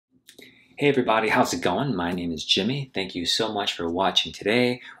Hey everybody, how's it going? My name is Jimmy. Thank you so much for watching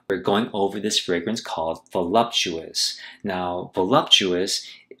today. We're going over this fragrance called Voluptuous. Now, Voluptuous,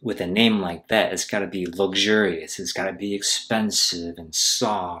 with a name like that, it's got to be luxurious. It's got to be expensive and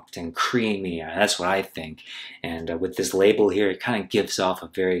soft and creamy. That's what I think. And with this label here, it kind of gives off a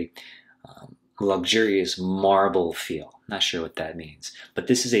very luxurious marble feel. Not sure what that means. But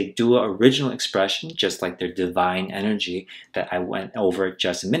this is a Dua original expression, just like their divine energy that I went over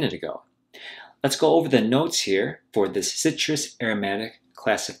just a minute ago. Let's go over the notes here for this citrus aromatic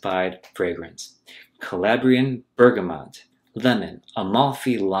classified fragrance. Calabrian bergamot, lemon,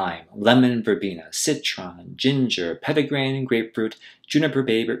 Amalfi lime, lemon verbena, citron, ginger, petitgrain, grapefruit, juniper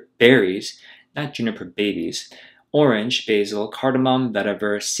berries, not juniper babies, orange, basil, cardamom,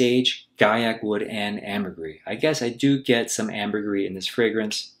 vetiver, sage, gaiac wood, and ambergris. I guess I do get some ambergris in this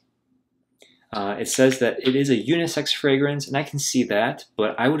fragrance. It says that it is a unisex fragrance, and I can see that,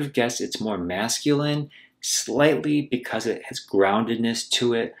 but I would have guessed it's more masculine, slightly because it has groundedness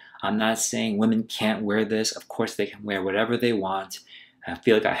to it. I'm not saying women can't wear this. Of course, they can wear whatever they want. I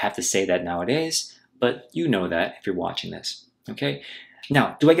feel like I have to say that nowadays, but you know that if you're watching this, okay?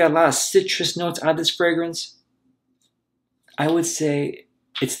 Now, do I get a lot of citrus notes out of this fragrance? I would say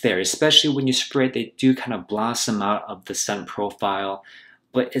it's there, especially when you spray it. They do kind of blossom out of the scent profile,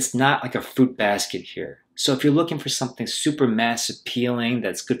 but it's not like a fruit basket here. So if you're looking for something super mass appealing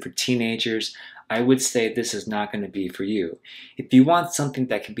that's good for teenagers, I would say this is not going to be for you. If you want something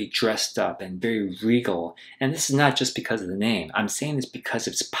that can be dressed up and very regal, and this is not just because of the name, I'm saying this because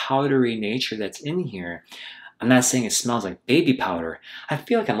of its powdery nature that's in here. I'm not saying it smells like baby powder. I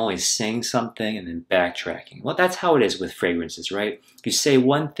feel like I'm always saying something and then backtracking. Well, that's how it is with fragrances, right? You say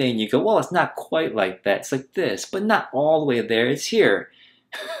one thing, you go, well, it's not quite like that. It's like this, but not all the way there. It's here.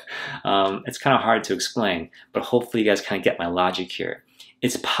 It's kind of hard to explain, but hopefully you guys kind of get my logic here.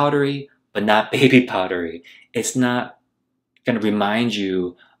 It's powdery, but not baby powdery. It's not going to remind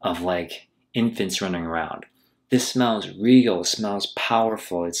you of like infants running around. This smells regal, it smells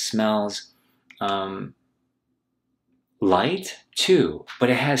powerful, it smells light too, but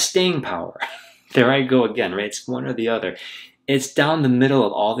it has staying power. There I go again, right? It's one or the other. It's down the middle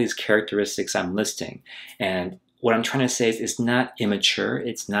of all these characteristics I'm listing, and what I'm trying to say is it's not immature.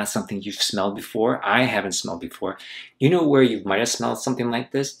 It's not something you've smelled before. I haven't smelled before. You know where you might have smelled something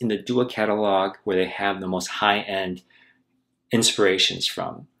like this? In the Dua catalog, where they have the most high-end inspirations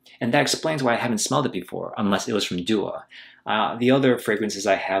from. And that explains why I haven't smelled it before, unless it was from Dua. The other fragrances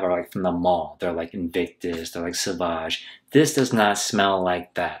I have are like from the mall. They're like Invictus, they're like Sauvage. This does not smell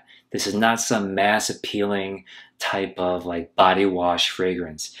like that. This is not some mass appealing type of like body wash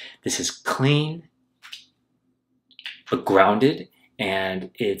fragrance. This is clean, but grounded,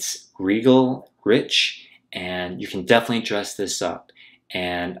 and it's regal, rich, and you can definitely dress this up.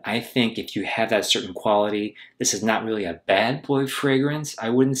 And I think if you have that certain quality, this is not really a bad boy fragrance, I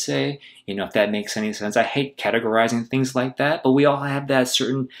wouldn't say, you know, if that makes any sense. I hate categorizing things like that, but we all have that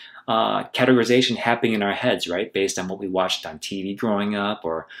certain categorization happening in our heads, right? Based on what we watched on TV growing up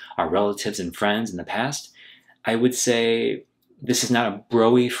or our relatives and friends in the past. I would say this is not a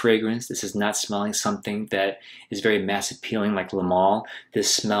bro-y fragrance. This is not smelling something that is very mass appealing like Le Male.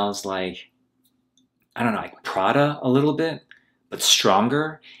 This smells like, I don't know, like Prada a little bit, but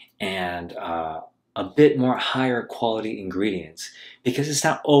stronger and a bit more higher quality ingredients because it's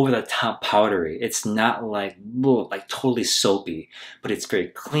not over the top powdery. It's not like totally soapy, but it's very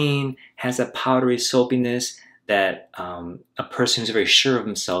clean, has that powdery soapiness that a person who's very sure of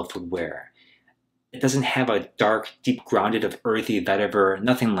himself would wear. It doesn't have a dark, deep grounded of earthy vetiver,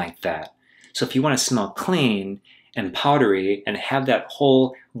 nothing like that. So if you want to smell clean and powdery and have that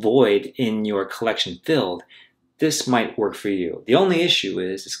whole void in your collection filled, this might work for you. The only issue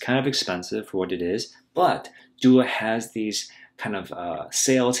is it's kind of expensive for what it is, but Dua has these kind of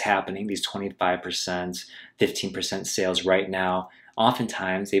sales happening, these 25%, 15% sales right now.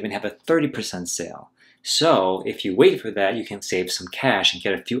 Oftentimes, they even have a 30% sale. So if you wait for that, you can save some cash and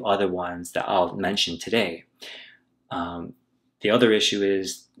get a few other ones that I'll mention today. The other issue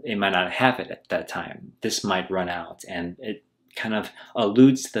is it might not have it at that time. This might run out, and it kind of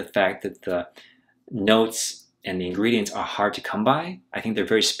alludes to the fact that the notes and the ingredients are hard to come by. I think they're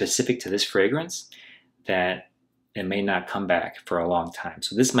very specific to this fragrance that it may not come back for a long time.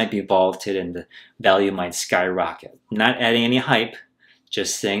 So this might be vaulted and the value might skyrocket. Not adding any hype,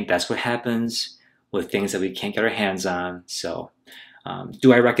 just saying that's what happens with things that we can't get our hands on. So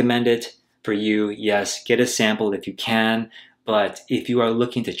do I recommend it for you? Yes, get a sample if you can. But if you are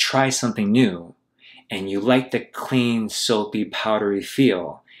looking to try something new and you like the clean, soapy, powdery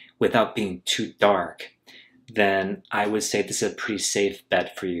feel without being too dark, then I would say this is a pretty safe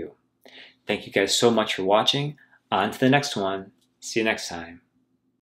bet for you. Thank you guys so much for watching. On to the next one. See you next time.